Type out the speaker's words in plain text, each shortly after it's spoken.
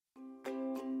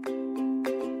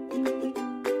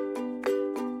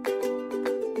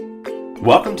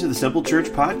Welcome to the Simple Church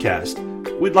Podcast.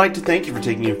 We'd like to thank you for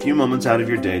taking a few moments out of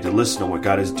your day to listen to what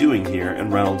God is doing here in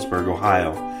Reynoldsburg,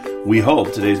 Ohio. We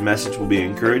hope today's message will be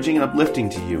encouraging and uplifting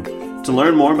to you. To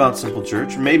learn more about Simple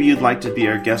Church, or maybe you'd like to be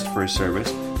our guest for a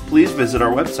service, please visit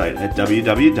our website at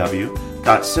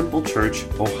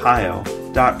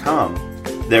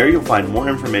www.simplechurchohio.com. There you'll find more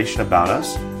information about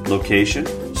us,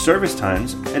 location, service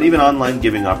times, and even online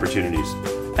giving opportunities.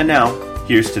 And now,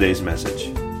 here's today's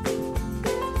message.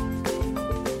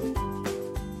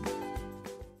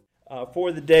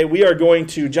 For the day, we are going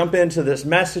to jump into this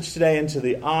message today, into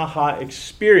the AHA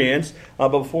experience. But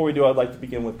before we do, I'd like to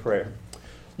begin with prayer.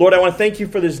 Lord, I want to thank you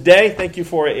for this day. Thank you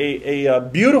for a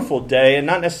beautiful day, and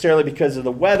not necessarily because of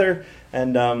the weather,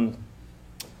 and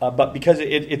but because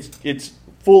it's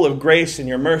full of grace and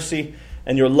your mercy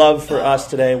and your love for us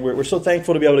today. We're so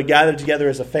thankful to be able to gather together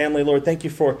as a family. Lord, thank you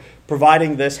for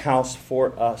providing this house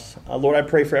for us. Lord, I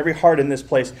pray for every heart in this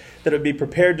place that it would be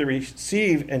prepared to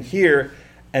receive and hear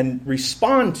and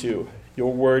respond to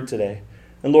your word today.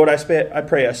 And Lord, I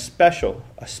pray a special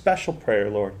prayer,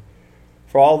 Lord,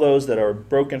 for all those that are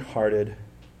brokenhearted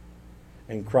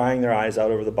and crying their eyes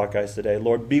out over the Buckeyes today.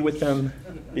 Lord, be with them,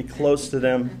 be close to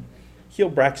them, heal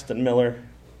Braxton Miller,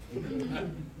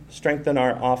 strengthen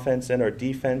our offense and our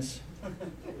defense.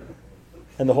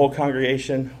 And the whole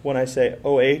congregation, when I say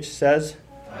OH, says,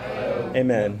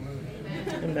 Amen.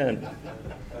 Amen.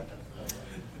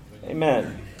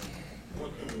 Amen.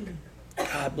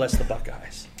 God bless the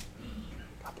Buckeyes.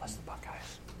 God bless the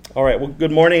Buckeyes. All right, well,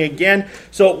 good morning again.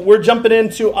 So we're jumping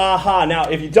into AHA. Now,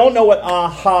 if you don't know what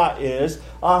AHA is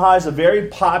a very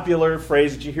popular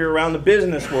phrase that you hear around the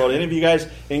business world. Any of you guys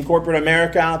in corporate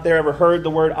America out there ever heard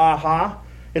the word AHA?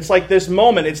 It's like this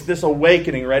moment, it's this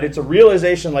awakening, right? It's a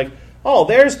realization like, oh,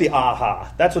 there's the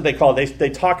AHA. That's what they call it. They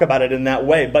talk about it in that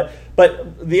way. But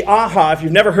the AHA, if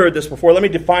you've never heard this before, let me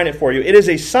define it for you. It is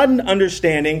a sudden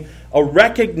understanding, a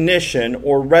recognition,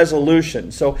 or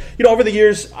resolution. So, over the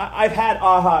years, I've had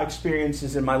AHA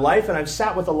experiences in my life, and I've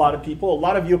sat with a lot of people. A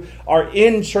lot of you are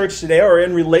in church today or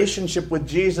in relationship with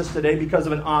Jesus today because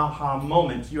of an AHA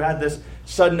moment. You had this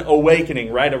sudden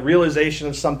awakening, right? A realization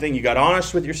of something. You got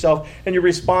honest with yourself, and you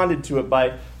responded to it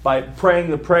by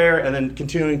praying the prayer and then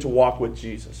continuing to walk with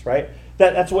Jesus, right?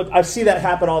 That's what I see that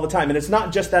happen all the time. And it's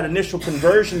not just that initial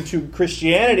conversion to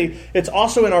Christianity. It's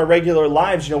also in our regular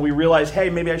lives. We realize,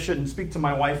 hey, maybe I shouldn't speak to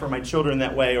my wife or my children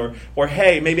that way. Or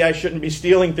hey, maybe I shouldn't be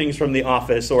stealing things from the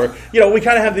office. Or, we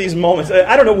kind of have these moments.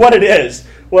 I don't know what it is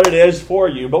for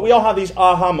you. But we all have these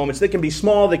aha moments. They can be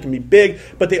small, they can be big.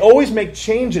 But they always make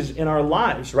changes in our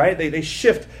lives, right? They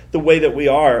shift the way that we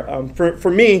are. For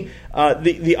me,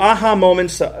 the aha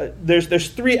moments, there's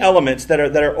three elements that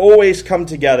are always come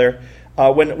together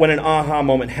when an aha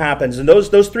moment happens. And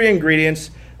those three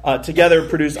ingredients together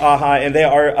produce aha, and they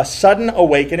are a sudden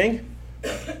awakening,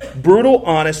 brutal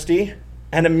honesty,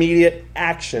 and immediate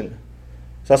action.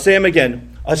 So I'll say them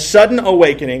again. A sudden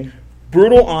awakening,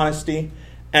 brutal honesty,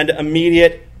 and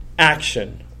immediate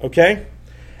action. Okay?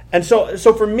 And so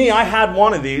for me, I had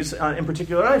one of these in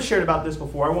particular, and I've shared about this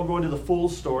before. I won't go into the full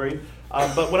story.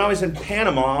 But when I was in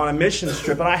Panama on a mission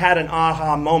trip, and I had an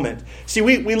aha moment. See,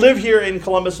 we live here in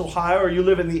Columbus, Ohio, or you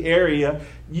live in the area.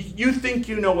 You think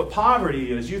you know what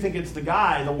poverty is. You think it's the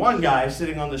one guy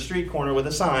sitting on the street corner with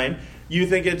a sign. You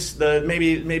think it's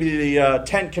maybe the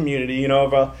tent community,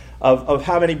 of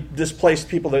how many displaced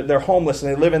people they're homeless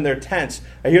and they live in their tents.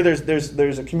 I hear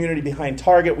there's a community behind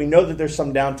Target. We know that there's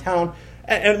some downtown,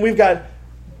 and we've got,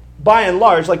 by and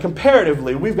large, like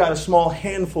comparatively, we've got a small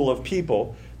handful of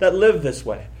people that live this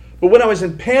way. But when I was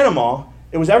in Panama,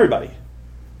 it was everybody.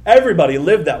 Everybody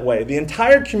lived that way. The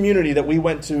entire community that we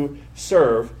went to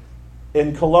serve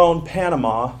in Colón,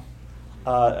 Panama,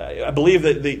 I believe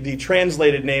that the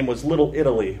translated name was Little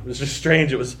Italy. It was just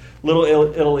strange. It was Little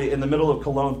Italy in the middle of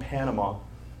Colón, Panama.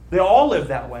 They all lived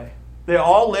that way. They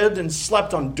all lived and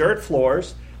slept on dirt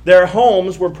floors. Their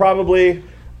homes were probably,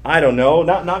 I don't know,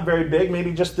 not very big,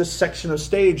 maybe just this section of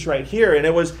stage right here. And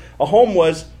a home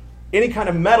was any kind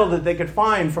of metal that they could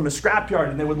find from a scrapyard,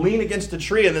 and they would lean against a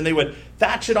tree, and then they would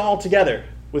thatch it all together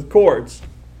with cords.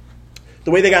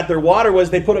 The way they got their water was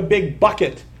they put a big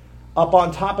bucket up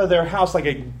on top of their house, like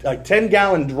a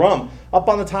 10-gallon drum, up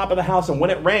on the top of the house, and when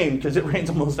it rained, because it rains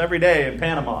almost every day in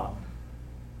Panama,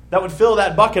 that would fill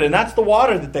that bucket, and that's the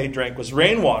water that they drank, was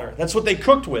rainwater. That's what they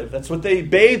cooked with. That's what they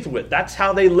bathed with. That's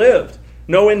how they lived.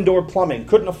 No indoor plumbing.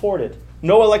 Couldn't afford it.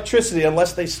 No electricity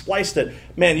unless they spliced it.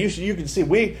 Man, you can see,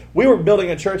 we were building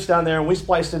a church down there, and we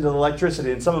spliced into the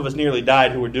electricity, and some of us nearly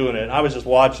died who were doing it. I was just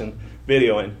watching,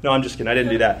 videoing. No, I'm just kidding. I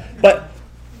didn't do that. But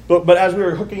But as we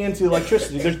were hooking into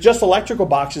electricity, there's just electrical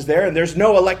boxes there, and there's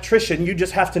no electrician. You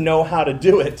just have to know how to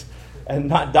do it and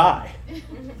not die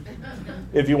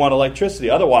if you want electricity.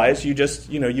 Otherwise, you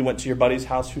went to your buddy's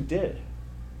house who did.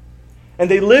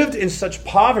 And they lived in such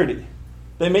poverty.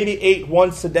 They maybe ate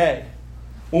once a day.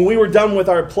 When we were done with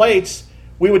our plates,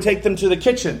 we would take them to the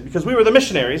kitchen because we were the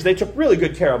missionaries. They took really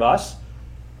good care of us.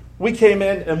 We came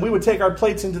in and we would take our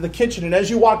plates into the kitchen. And as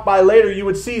you walked by later, you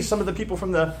would see some of the people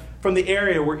from the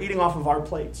area were eating off of our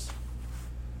plates.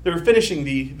 They were finishing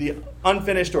the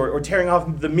unfinished or tearing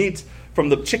off the meat from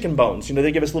the chicken bones.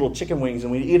 They give us little chicken wings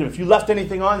and we'd eat them. If you left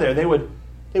anything on there, they would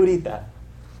eat that.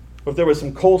 Or if there was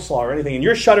some coleslaw or anything, and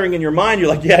you're shuddering in your mind, you're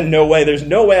like, yeah, no way. There's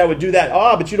no way I would do that.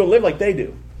 But you don't live like they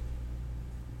do.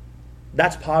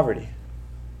 That's poverty.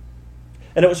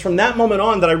 And it was from that moment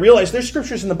on that I realized there's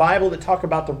scriptures in the Bible that talk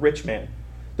about the rich man.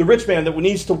 The rich man that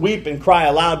needs to weep and cry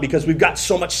aloud because we've got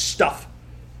so much stuff.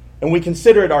 And we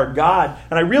consider it our God.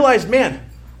 And I realized, man,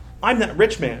 I'm that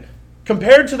rich man.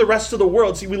 Compared to the rest of the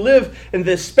world, see, we live in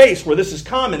this space where this is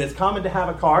common. It's common to have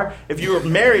a car. If you are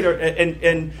married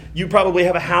and you probably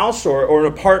have a house or an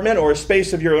apartment or a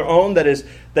space of your own that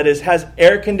has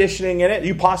air conditioning in it,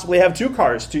 you possibly have 2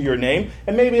 cars to your name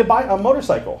and maybe a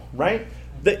motorcycle, right?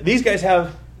 These guys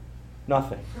have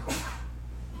nothing.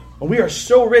 And we are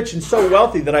so rich and so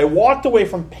wealthy that I walked away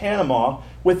from Panama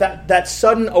with that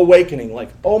sudden awakening, like,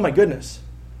 oh my goodness,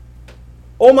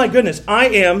 I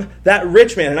am that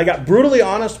rich man. And I got brutally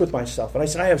honest with myself. And I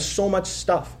said, I have so much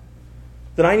stuff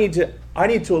that I need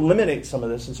to eliminate some of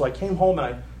this. And so I came home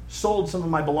and I sold some of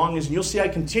my belongings. And you'll see I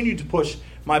continue to push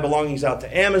my belongings out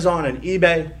to Amazon and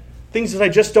eBay, things that I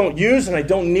just don't use and I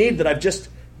don't need that I've just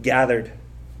gathered.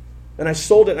 And I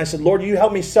sold it and I said, Lord, you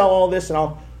help me sell all this and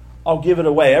I'll give it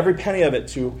away, every penny of it,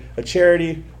 to a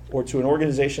charity or to an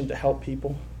organization to help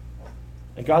people.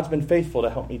 And God's been faithful to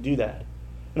help me do that.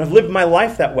 And I've lived my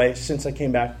life that way since I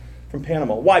came back from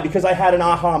Panama. Why? Because I had an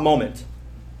aha moment.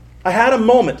 I had a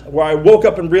moment where I woke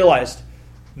up and realized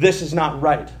this is not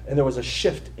right. And there was a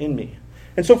shift in me.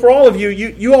 And so for all of you,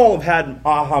 you all have had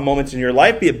aha moments in your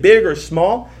life, be it big or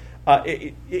small.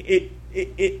 It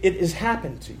has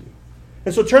happened to you.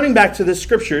 And so turning back to the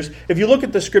scriptures, if you look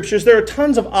at the scriptures, there are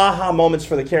tons of aha moments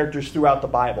for the characters throughout the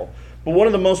Bible. But one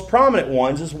of the most prominent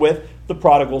ones is with the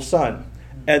prodigal son.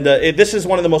 And this is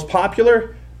one of the most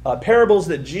popular parables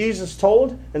that Jesus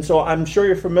told. And so I'm sure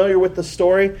you're familiar with the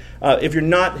story. If you're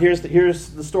not, here's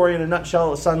the story in a nutshell.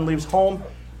 The son leaves home,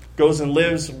 goes and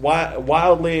lives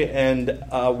wildly, and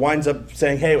winds up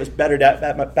saying, hey, it was better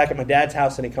back at my dad's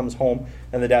house, and he comes home,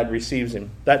 and the dad receives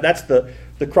him. That's the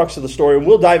crux of the story. And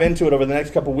we'll dive into it over the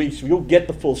next couple of weeks. You'll get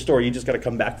the full story. You just got to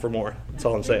come back for more. That's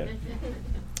all I'm saying.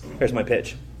 Here's my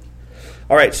pitch.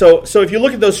 All right, so if you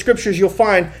look at those scriptures, you'll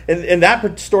find in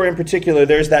that story in particular,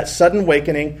 there's that sudden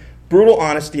awakening, brutal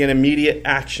honesty, and immediate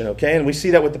action, okay? And we see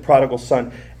that with the prodigal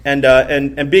son.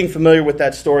 And being familiar with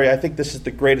that story, I think this is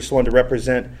the greatest one to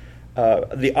represent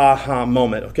the aha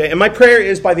moment, okay? And my prayer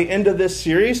is by the end of this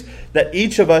series that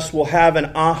each of us will have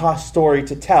an aha story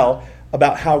to tell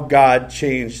about how God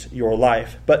changed your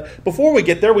life. But before we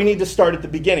get there, we need to start at the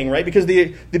beginning, right? Because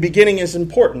the beginning is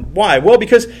important. Why? Well,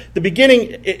 because the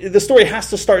beginning, the story has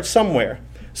to start somewhere.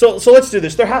 So let's do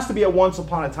this. There has to be a once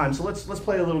upon a time. So let's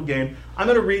play a little game. I'm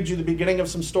going to read you the beginning of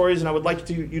some stories, and I would like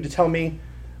you to tell me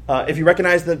if you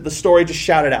recognize the story, just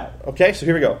shout it out. Okay, so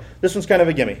here we go. This one's kind of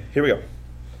a gimme. Here we go.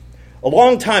 A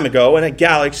long time ago in a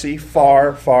galaxy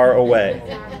far, far away.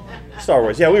 Star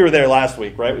Wars. Yeah, we were there last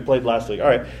week, right? We played last week. All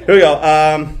right, here we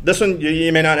go. This one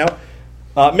you may not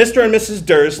know. Mr. and Mrs.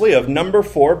 Dursley of number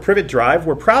 4 Privet Drive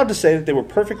were proud to say that they were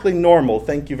perfectly normal.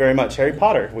 Thank you very much. Harry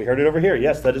Potter. We heard it over here.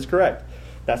 Yes, that is correct.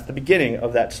 That's the beginning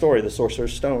of that story, the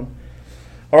Sorcerer's Stone.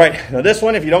 All right, now this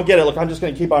one, if you don't get it, look, I'm just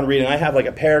going to keep on reading. I have like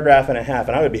a paragraph and a half,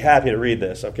 and I would be happy to read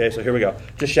this. Okay, so here we go.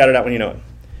 Just shout it out when you know it.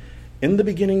 In the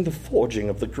beginning, the forging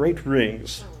of the great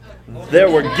rings. There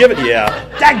were given... Yeah.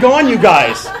 Daggone, you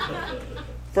guys!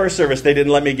 First service, they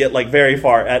didn't let me get very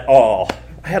far at all.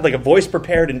 I had a voice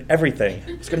prepared and everything.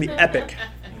 It's going to be epic.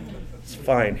 It's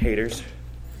fine, haters.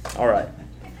 All right.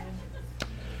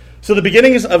 So the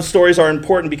beginnings of stories are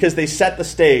important because they set the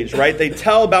stage, right? They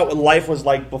tell about what life was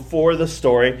like before the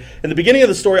story. And the beginning of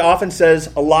the story often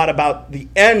says a lot about the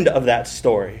end of that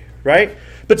story, right?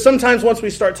 But sometimes once we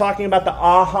start talking about the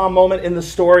aha moment in the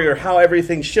story or how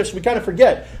everything shifts, we kind of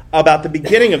forget about the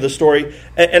beginning of the story.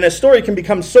 And a story can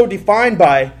become so defined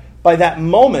by that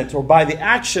moment or by the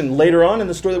action later on in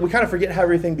the story that we kind of forget how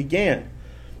everything began.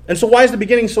 And so why is the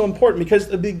beginning so important? Because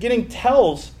the beginning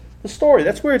tells the story.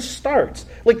 That's where it starts.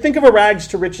 Think of a rags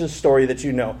to riches story that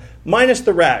you know. Minus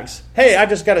the rags. Hey, I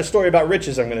just got a story about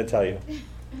riches I'm going to tell you.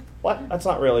 What? That's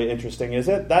not really interesting, is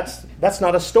it? That's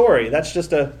not a story. That's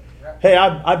just a, hey,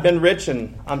 I've been rich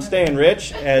and I'm staying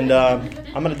rich and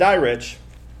I'm going to die rich.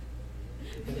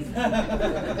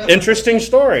 Interesting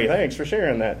story. Thanks for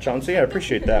sharing that, Chauncey. I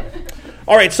appreciate that.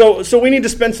 All right, so we need to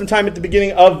spend some time at the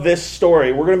beginning of this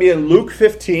story. We're going to be in Luke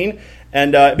 15,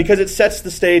 and because it sets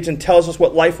the stage and tells us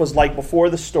what life was like before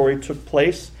the story took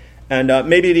place. And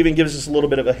maybe it even gives us a little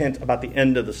bit of a hint about the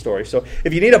end of the story. So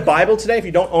if you need a Bible today, if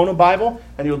you don't own a Bible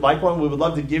and you would like one, we would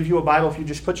love to give you a Bible. If you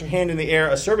just put your hand in the air,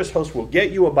 a service host will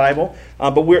get you a Bible.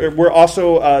 But we're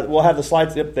also, we'll have the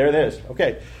slides. Yep, there it is.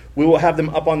 Okay. We will have them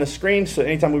up on the screen, so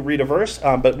anytime we read a verse.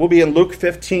 But we'll be in Luke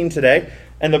 15 today.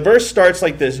 And the verse starts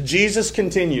like this. Jesus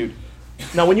continued.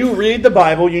 Now, when you read the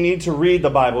Bible, you need to read the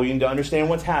Bible. You need to understand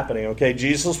what's happening, okay?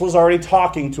 Jesus was already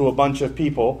talking to a bunch of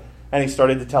people, and he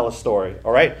started to tell a story,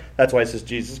 all right? That's why it says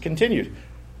Jesus continued.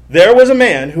 There was a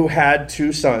man who had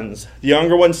 2 sons. The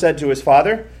younger one said to his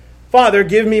father, "Father,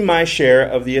 give me my share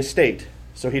of the estate."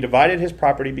 So he divided his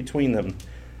property between them.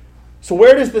 So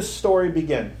where does this story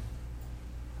begin?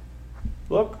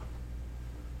 Look.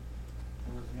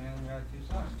 There was a man who had 2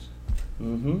 sons.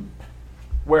 Mm-hmm.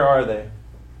 Where are they?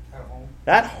 At home.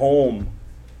 At home.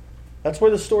 That's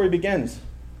where the story begins.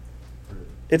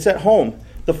 It's at home.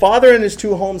 The father and his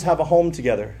 2 homes have a home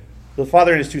together. The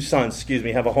father and his 2 sons,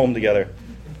 have a home together.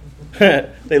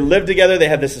 They live together. They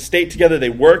have this estate together.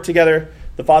 They work together.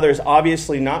 The father is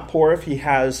obviously not poor if he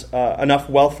has enough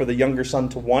wealth for the younger son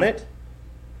to want it.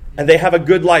 And they have a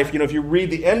good life. If you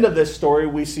read the end of this story,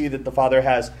 we see that the father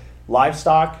has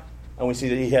livestock and we see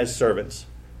that he has servants.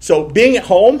 So being at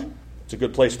home, it's a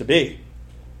good place to be.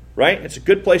 Right? It's a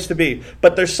good place to be.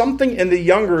 But there's something in the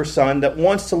younger son that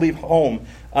wants to leave home.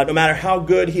 No matter how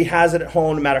good he has it at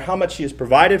home, no matter how much he is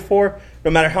provided for,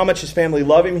 no matter how much his family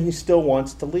love him, he still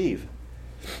wants to leave.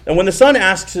 And when the son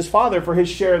asks his father for his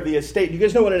share of the estate, do you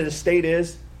guys know what an estate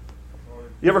is?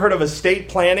 You ever heard of estate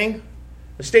planning?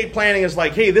 Estate planning is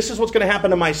like, hey, this is what's going to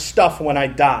happen to my stuff when I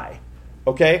die.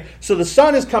 Okay? So the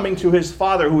son is coming to his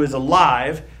father who is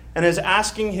alive and is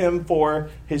asking him for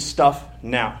his stuff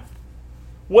now.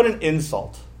 What an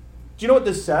insult. Do you know what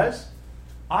this says?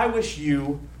 I wish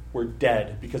you were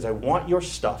dead because I want your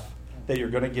stuff that you're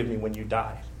going to give me when you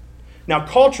die. Now,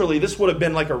 culturally, this would have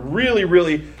been like a really,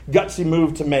 really gutsy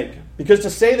move to make. Because to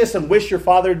say this and wish your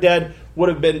father dead would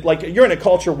have been like, you're in a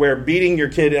culture where beating your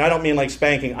kid, and I don't mean like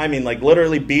spanking, I mean like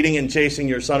literally beating and chasing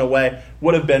your son away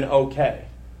would have been okay.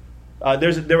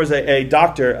 There was a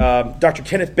doctor, Dr.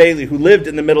 Kenneth Bailey, who lived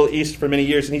in the Middle East for many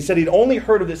years, and he said he'd only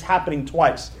heard of this happening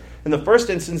twice. In the first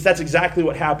instance, that's exactly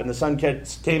what happened. The son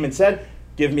came and said,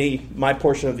 "Give me my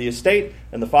portion of the estate,"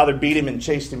 and the father beat him and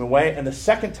chased him away. And the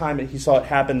second time that he saw it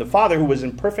happen, the father, who was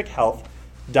in perfect health,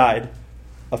 died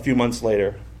a few months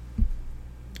later.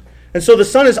 And so the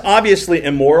son is obviously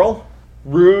immoral,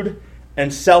 rude,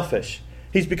 and selfish.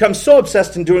 He's become so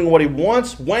obsessed in doing what he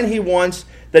wants, when he wants,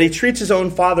 that he treats his own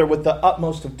father with the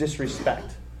utmost of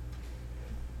disrespect.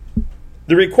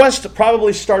 The request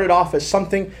probably started off as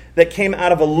something that came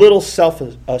out of a little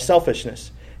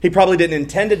selfishness. He probably didn't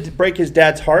intend to break his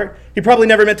dad's heart. He probably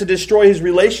never meant to destroy his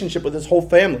relationship with his whole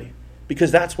family,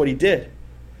 because that's what he did.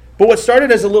 But what started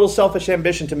as a little selfish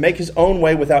ambition to make his own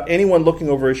way without anyone looking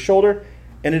over his shoulder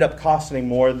ended up costing him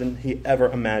more than he ever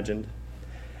imagined.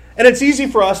 And it's easy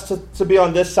for us to be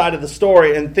on this side of the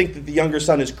story and think that the younger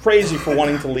son is crazy for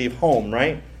wanting to leave home,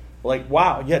 right? Like,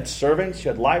 wow, you had servants, you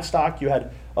had livestock, you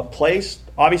had a place,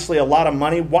 obviously a lot of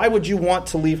money. Why would you want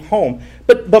to leave home?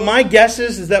 But my guess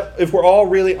is that if we're all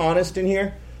really honest in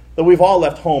here, that we've all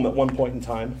left home at one point in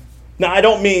time. Now, I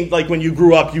don't mean like when you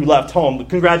grew up, you left home.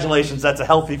 Congratulations, that's a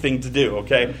healthy thing to do,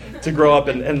 okay? To grow up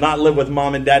and not live with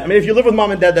mom and dad. I mean, if you live with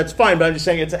mom and dad, that's fine, but I'm just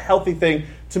saying it's a healthy thing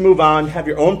to move on, have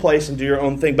your own place, and do your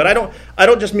own thing. But I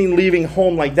don't just mean leaving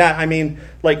home like that. I mean,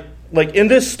 like in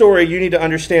this story, you need to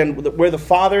understand where the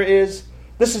father is.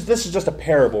 This is just a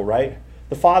parable, right?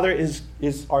 The Father is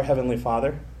our Heavenly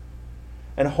Father,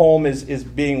 and home is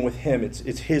being with Him.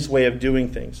 It's His way of doing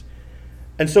things.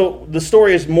 And so the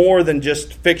story is more than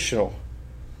just fictional.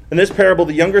 In this parable,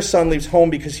 the younger son leaves home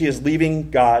because he is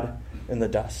leaving God in the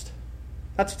dust.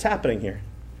 That's what's happening here.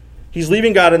 He's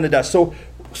leaving God in the dust. So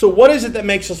what is it that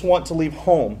makes us want to leave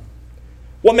home?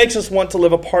 What makes us want to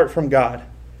live apart from God?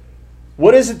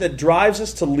 What is it that drives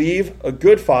us to leave a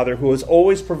good Father who has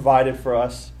always provided for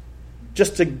us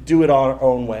just to do it our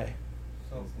own way?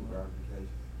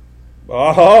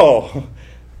 Oh,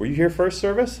 were you here first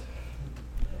service?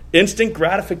 Instant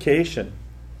gratification.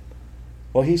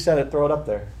 Well, he said it, throw it up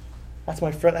there. That's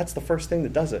the first thing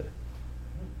that does it.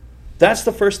 That's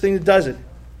the first thing that does it,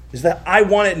 is that I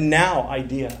want it now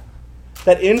idea.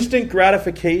 That instant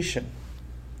gratification.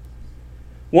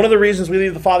 One of the reasons we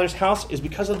leave the Father's house is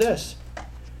because of this.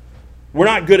 We're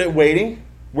not good at waiting.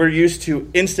 We're used to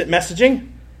instant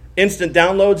messaging, instant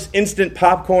downloads, instant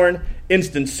popcorn,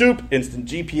 instant soup, instant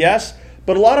GPS.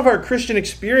 But a lot of our Christian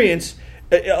experience,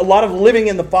 a lot of living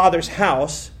in the Father's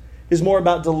house, is more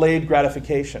about delayed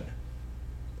gratification.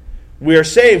 We are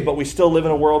saved, but we still live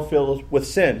in a world filled with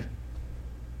sin.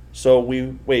 So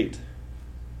we wait.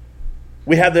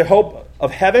 We have the hope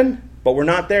of heaven, but we're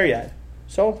not there yet.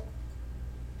 So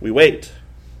we wait.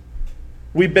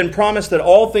 We've been promised that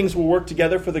all things will work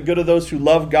together for the good of those who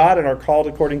love God and are called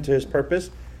according to His purpose,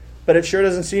 but it sure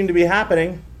doesn't seem to be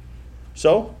happening.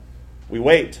 So we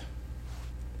wait.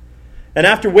 And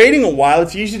after waiting a while,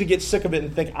 it's easy to get sick of it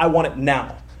and think, I want it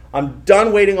now. I'm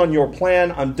done waiting on your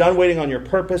plan. I'm done waiting on your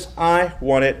purpose. I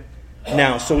want it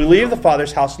now. So we leave the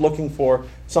Father's house looking for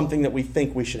something that we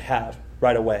think we should have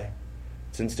right away.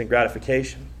 It's instant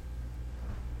gratification.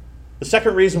 The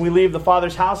second reason we leave the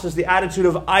Father's house is the attitude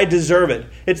of, I deserve it.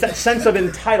 It's that sense of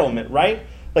entitlement, right?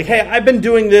 Like, hey, I've been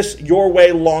doing this your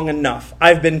way long enough.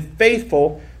 I've been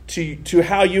faithful to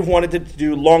how you've wanted it to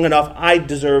do long enough. I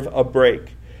deserve a break.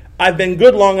 I've been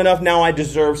good long enough. Now I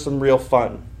deserve some real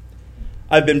fun.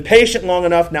 I've been patient long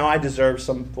enough. Now I deserve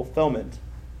some fulfillment.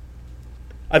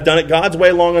 I've done it God's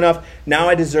way long enough. Now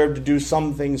I deserve to do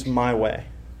some things my way.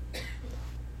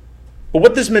 But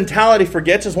what this mentality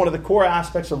forgets is one of the core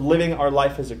aspects of living our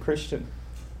life as a Christian.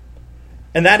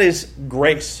 And that is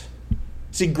grace.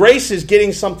 See, grace is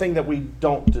getting something that we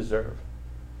don't deserve.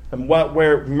 And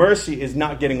where mercy is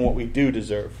not getting what we do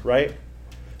deserve, right?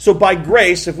 So by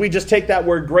grace, if we just take that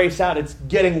word grace out, it's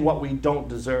getting what we don't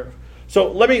deserve.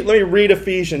 So let me read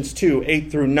Ephesians 2,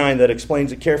 8 through 9 that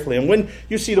explains it carefully. And when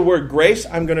you see the word grace,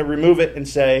 I'm going to remove it and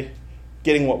say,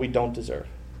 getting what we don't deserve.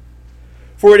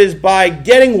 For it is by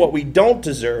getting what we don't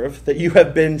deserve that you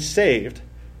have been saved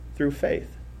through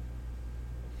faith.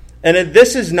 And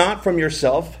this is not from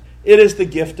yourself, it is the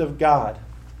gift of God.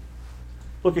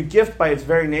 Look, a gift by its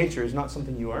very nature is not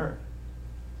something you earn.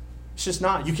 It's just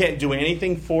not. You can't do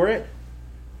anything for it.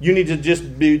 You need to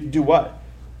just do what?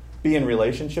 Be in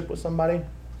relationship with somebody.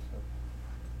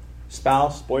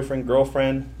 Spouse, boyfriend,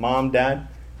 girlfriend, mom, dad.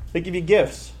 They give you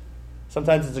gifts.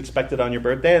 Sometimes it's expected on your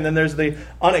birthday, and then there's the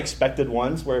unexpected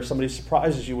ones where somebody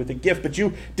surprises you with a gift, but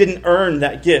you didn't earn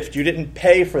that gift. You didn't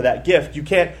pay for that gift. You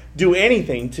can't do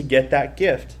anything to get that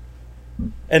gift.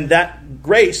 And that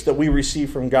grace that we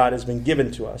receive from God has been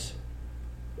given to us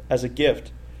as a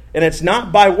gift. And it's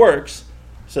not by works,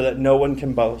 so that no one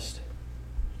can boast.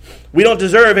 We don't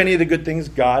deserve any of the good things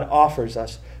God offers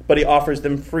us, but He offers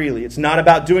them freely. It's not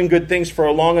about doing good things for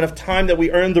a long enough time that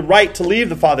we earn the right to leave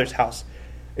the Father's house.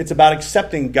 It's about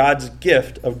accepting God's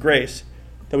gift of grace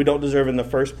that we don't deserve in the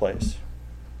first place.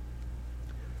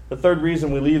 The third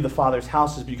reason we leave the Father's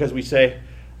house is because we say,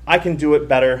 I can do it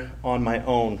better on my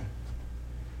own.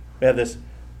 We have this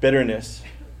bitterness.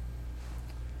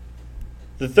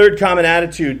 The third common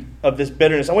attitude of this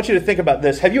bitterness, I want you to think about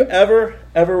this. Have you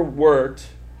ever worked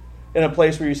in a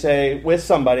place where you say, with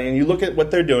somebody, and you look at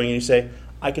what they're doing and you say,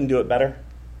 I can do it better?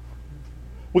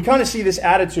 We kind of see this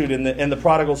attitude in the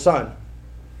prodigal son.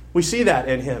 We see that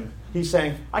in him. He's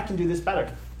saying, I can do this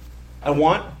better. I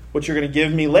want what you're going to give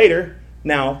me later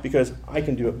now because I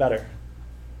can do it better.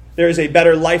 There is a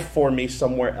better life for me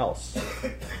somewhere else.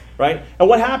 Right? And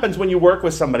what happens when you work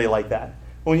with somebody like that?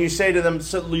 When you say to them,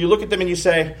 so you look at them and you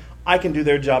say, I can do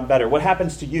their job better. What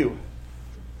happens to you?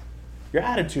 Your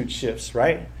attitude shifts,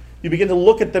 right? You begin to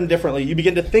look at them differently. You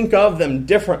begin to think of them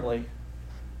differently.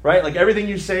 Right? Like everything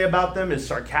you say about them is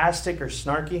sarcastic or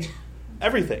snarky.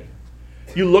 Everything.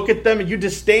 You look at them and you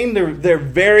disdain their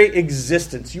very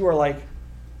existence. You are like,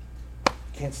 I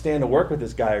can't stand to work with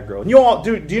this guy or girl. And you all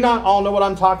do you not all know what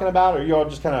I'm talking about? Or you all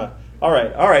just kind of, all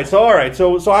right.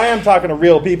 So I am talking to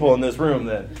real people in this room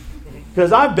then.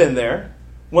 Because I've been there.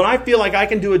 When I feel like I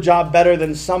can do a job better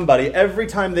than somebody, every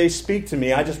time they speak to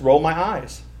me, I just roll my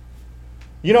eyes.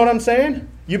 You know what I'm saying?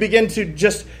 You begin to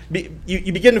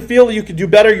you begin to feel that you could do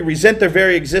better. You resent their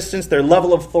very existence, their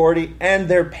level of authority, and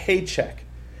their paycheck.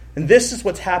 And this is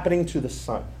what's happening to the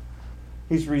son.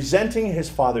 He's resenting his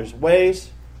father's ways.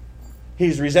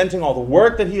 He's resenting all the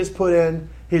work that he has put in.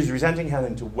 He's resenting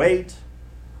having to wait.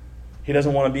 He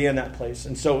doesn't want to be in that place.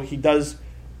 And so he does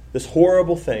this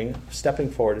horrible thing, stepping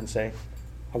forward and saying,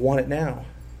 I want it now.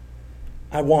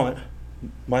 I want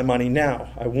my money now.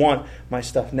 I want my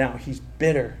stuff now. He's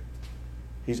bitter.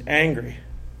 He's angry.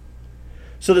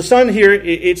 So the son here,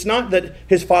 it's not that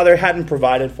his father hadn't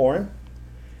provided for him.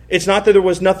 It's not that there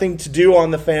was nothing to do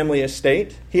on the family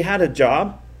estate. He had a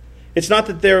job. It's not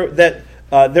that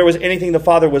there was anything the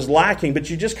father was lacking, but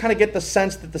you just kind of get the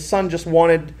sense that the son just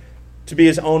wanted to be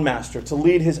his own master, to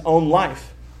lead his own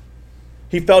life.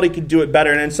 He felt he could do it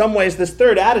better. And in some ways, this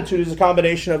third attitude is a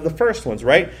combination of the first ones,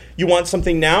 right? You want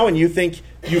something now and you think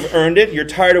you've earned it. You're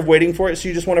tired of waiting for it, so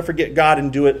you just want to forget God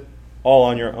and do it all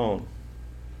on your own.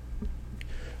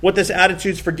 What this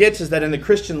attitude forgets is that in the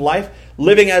Christian life,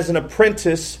 living as an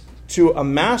apprentice to a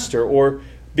master or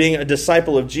being a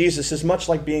disciple of Jesus is much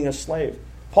like being a slave.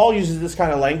 Paul uses this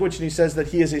kind of language and he says that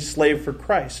he is a slave for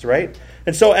Christ, right?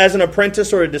 And so as an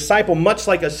apprentice or a disciple, much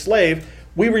like a slave,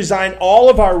 we resign all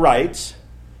of our rights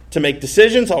to make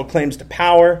decisions, all claims to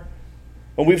power,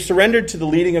 and we've surrendered to the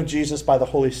leading of Jesus by the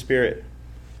Holy Spirit.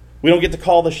 We don't get to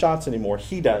call the shots anymore.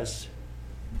 He does.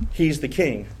 He's the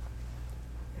king.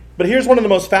 But here's one of the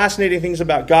most fascinating things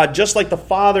about God. Just like the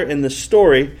Father in the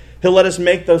story, he'll let us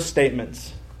make those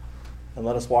statements and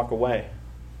let us walk away.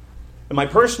 In my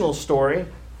personal story,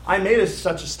 I made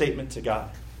such a statement to God.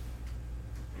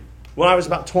 When I was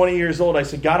about 20 years old, I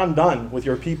said, God, I'm done with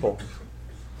your people.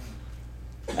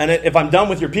 And if I'm done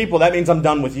with your people, that means I'm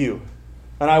done with you.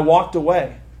 And I walked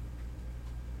away.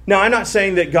 Now, I'm not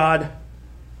saying that God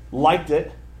liked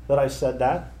it that I said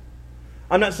that.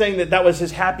 I'm not saying that that was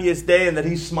his happiest day and that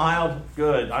he smiled,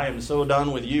 good, I am so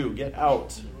done with you. Get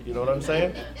out. You know what I'm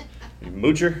saying? You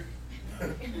moocher.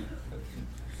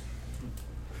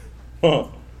 Huh.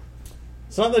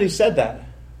 It's not that he said that.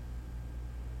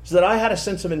 It's that I had a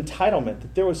sense of entitlement,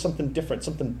 that there was something different,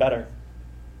 something better.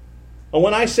 And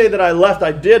when I say that I left,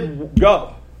 I did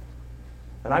go.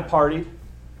 And I partied.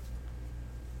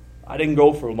 I didn't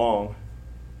go for long.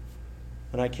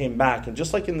 And I came back. And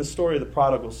just like in the story of the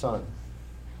prodigal son,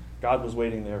 God was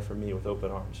waiting there for me with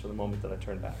open arms for the moment that I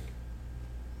turned back.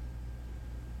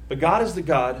 But God is the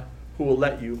God who will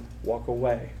let you walk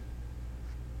away.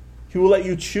 He will let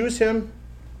you choose him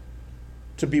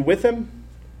to be with him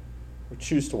or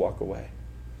choose to walk away.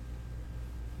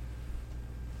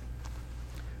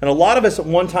 And a lot of us at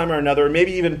one time or another,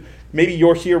 maybe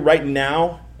you're here right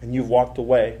now and you've walked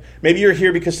away. Maybe you're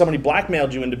here because somebody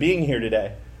blackmailed you into being here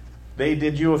today. They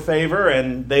did you a favor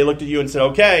and they looked at you and said,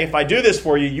 okay, if I do this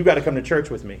for you, you got to come to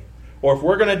church with me. Or if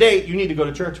we're going to date, you need to go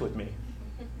to church with me.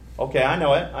 Okay, I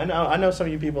know it. I know some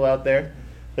of you people out there.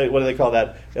 What do they call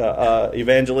that?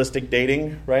 Evangelistic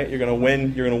dating, right? You're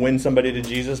going to win somebody to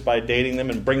Jesus by dating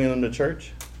them and bringing them to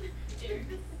church.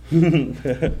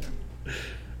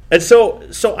 And so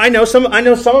I know some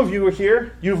of you are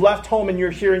here. You've left home and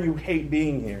you're here and you hate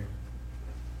being here.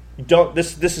 You don't.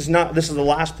 This is the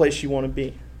last place you want to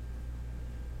be.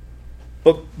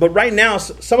 But right now,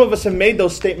 some of us have made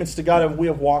those statements to God and we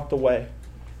have walked away.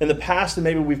 In the past, and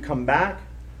maybe we've come back,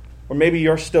 or maybe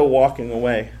you're still walking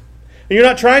away. And you're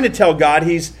not trying to tell God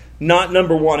he's not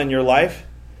number one in your life,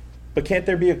 but can't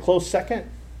there be a close second?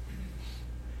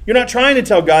 You're not trying to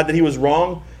tell God that he was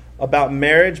wrong about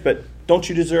marriage, but don't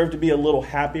you deserve to be a little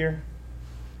happier?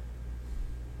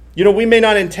 You know, we may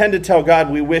not intend to tell God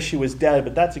we wish he was dead,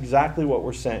 but that's exactly what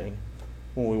we're saying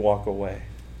when we walk away.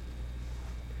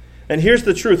 And here's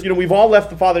the truth. You know, we've all left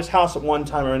the Father's house at one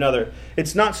time or another.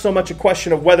 It's not so much a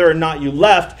question of whether or not you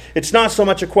left. It's not so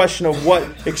much a question of what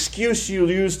excuse you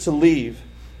use to leave.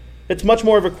 It's much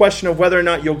more of a question of whether or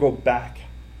not you'll go back.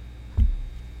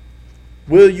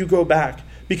 Will you go back?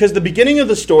 Because the beginning of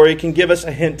the story can give us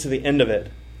a hint to the end of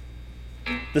it.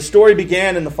 The story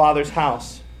began in the Father's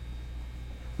house.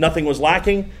 Nothing was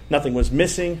lacking. Nothing was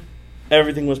missing.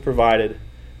 Everything was provided.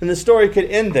 And the story could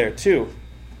end there too.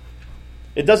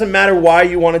 It doesn't matter why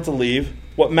you wanted to leave.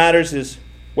 What matters is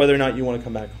whether or not you want to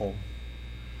come back home.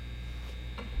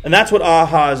 And that's what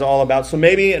AHA is all about. So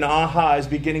maybe an AHA is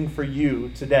beginning for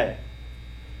you today.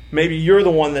 Maybe you're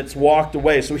the one that's walked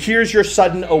away. So here's your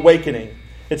sudden awakening.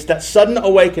 It's that sudden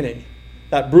awakening,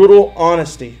 that brutal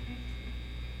honesty,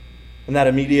 and that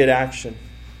immediate action.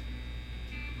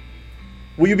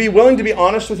 Will you be willing to be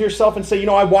honest with yourself and say, you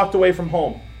know, I walked away from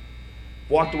home.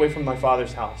 Walked away from my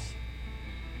Father's house.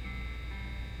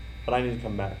 But I need to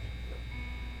come back.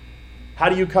 How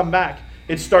do you come back?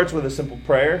 It starts with a simple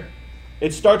prayer.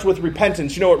 It starts with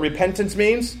repentance. You know what repentance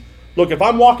means? Look, if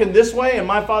I'm walking this way and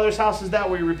my Father's house is that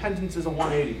way, repentance is a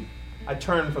 180. I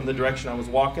turn from the direction I was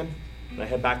walking and I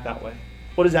head back that way.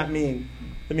 What does that mean?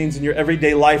 It means in your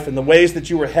everyday life and the ways that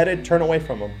you were headed, turn away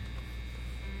from them.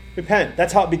 Repent.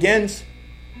 That's how it begins.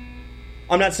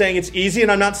 I'm not saying it's easy,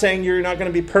 and I'm not saying you're not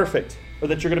going to be perfect or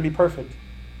that you're going to be perfect.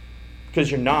 Because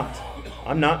you're not.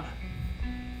 I'm not.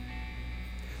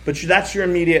 But that's your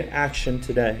immediate action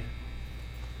today.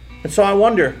 And so I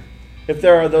wonder if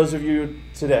there are those of you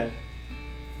today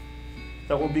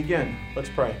that will begin. Let's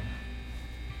pray.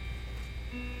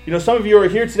 You know, some of you are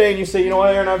here today and you say, you know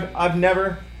what, Aaron, I've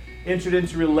never entered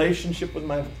into a relationship with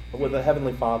the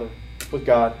Heavenly Father, with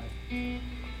God.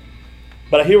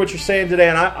 But I hear what you're saying today,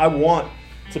 and I want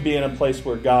to be in a place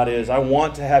where God is. I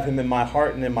want to have Him in my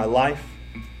heart and in my life.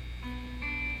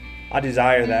 I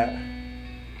desire that.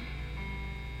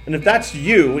 And if that's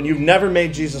you, and you've never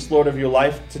made Jesus Lord of your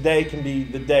life, today can be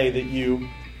the day that you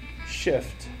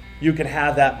shift. You can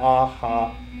have that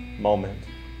aha moment.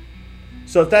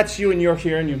 So if that's you and you're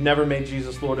here and you've never made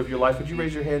Jesus Lord of your life, would you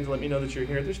raise your hand and let me know that you're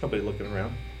here? There's nobody looking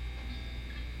around.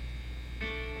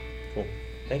 Cool.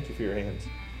 Thank you for your hands.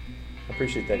 I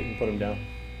appreciate that. You can put them down.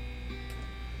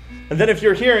 And then if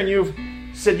you're here and you've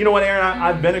said, you know what, Aaron,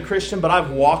 I've been a Christian, but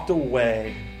I've walked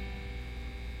away.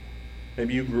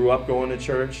 Maybe you grew up going to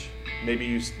church. Maybe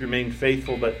you remained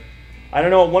faithful, but I don't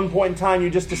know, at one point in time you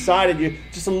just decided,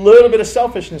 just a little bit of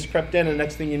selfishness crept in, and the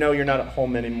next thing you know, you're not at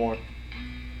home anymore.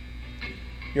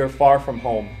 You're far from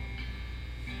home.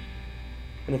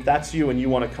 And if that's you and you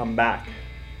want to come back,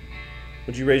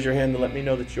 would you raise your hand and let me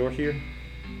know that you're here?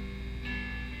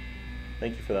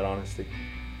 Thank you for that honesty.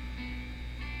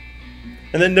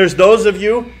 And then there's those of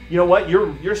you, you know what,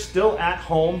 you're still at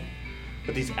home,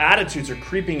 but these attitudes are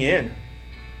creeping in.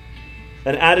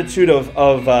 An attitude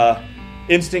of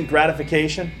instant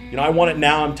gratification. You know, I want it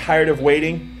now. I'm tired of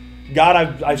waiting.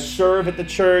 God, I serve at the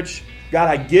church. God,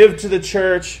 I give to the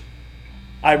church.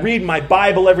 I read my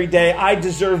Bible every day. I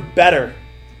deserve better.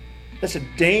 That's a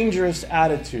dangerous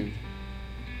attitude.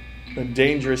 A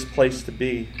dangerous place to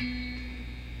be.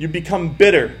 You become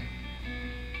bitter.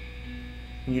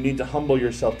 And you need to humble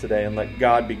yourself today and let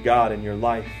God be God in your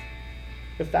life.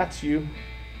 If that's you,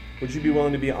 would you be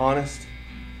willing to be honest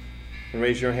and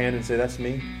raise your hand and say, that's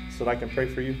me, so that I can pray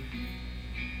for you?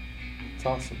 It's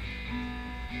awesome.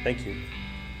 Thank you.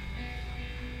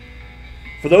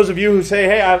 For those of you who say,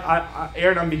 hey,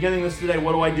 Aaron, I'm beginning this today,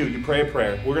 what do? You pray a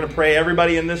prayer. We're going to pray.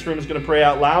 Everybody in this room is going to pray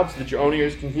out loud so that your own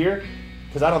ears can hear,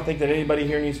 because I don't think that anybody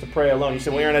here needs to pray alone. You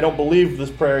say, well, Aaron, I don't believe this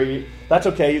prayer. That's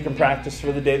okay. You can practice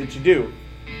for the day that you do,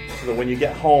 so that when you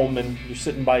get home and you're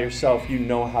sitting by yourself, you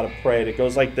know how to pray it. It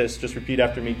goes like this. Just repeat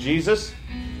after me. Jesus,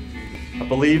 I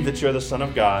believe that you're the Son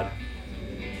of God.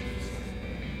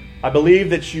 I believe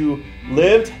that you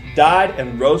lived, died,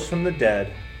 and rose from the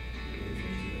dead.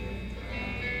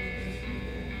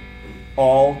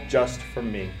 All just for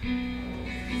me.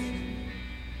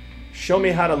 Show me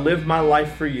how to live my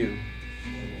life for you.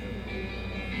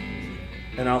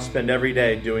 And I'll spend every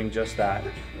day doing just that.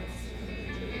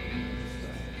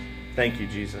 Thank you,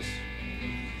 Jesus.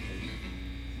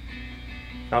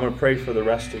 Now I'm going to pray for the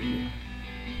rest of you.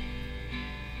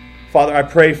 Father, I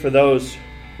pray for those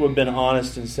who have been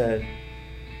honest and said,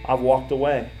 I've walked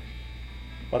away,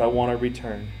 but I want to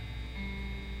return.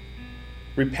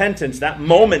 Repentance, that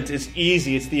moment is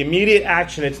easy. It's the immediate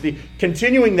action. It's the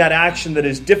continuing that action that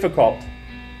is difficult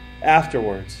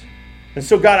afterwards. And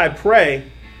so, God, I pray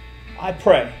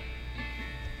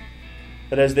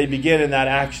that as they begin in that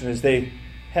action, as they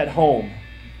head home,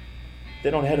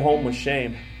 they don't head home with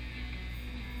shame.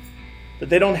 That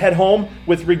they don't head home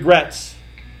with regrets.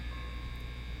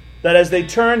 That as they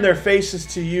turn their faces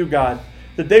to you, God,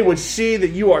 that they would see that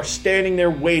you are standing there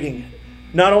waiting.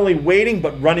 Not only waiting,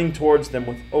 but running towards them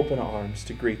with open arms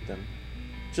to greet them.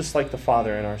 Just like the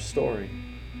Father in our story.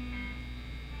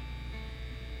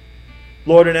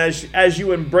 Lord, and as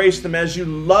you embrace them, as you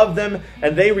love them,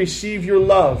 and they receive your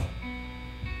love,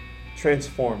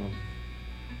 transform them.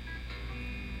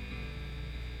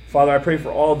 Father, I pray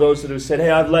for all those that have said,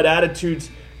 hey, I've let attitudes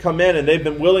come in, and they've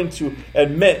been willing to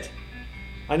admit,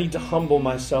 I need to humble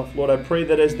myself. Lord, I pray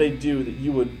that as they do, that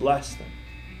you would bless them.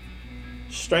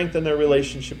 Strengthen their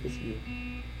relationship with you.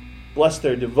 Bless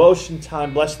their devotion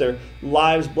time. Bless their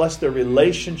lives. Bless their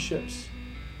relationships.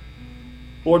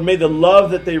 Lord, may the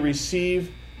love that they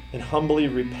receive in humbly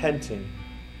repenting,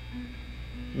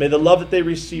 may the love that they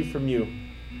receive from you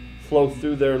flow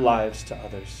through their lives to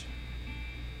others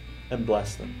and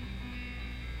bless them.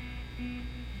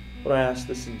 Lord, I ask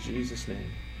this in Jesus'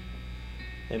 name.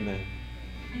 Amen.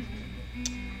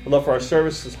 I'd love for our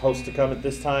services host to come at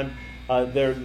this time. They're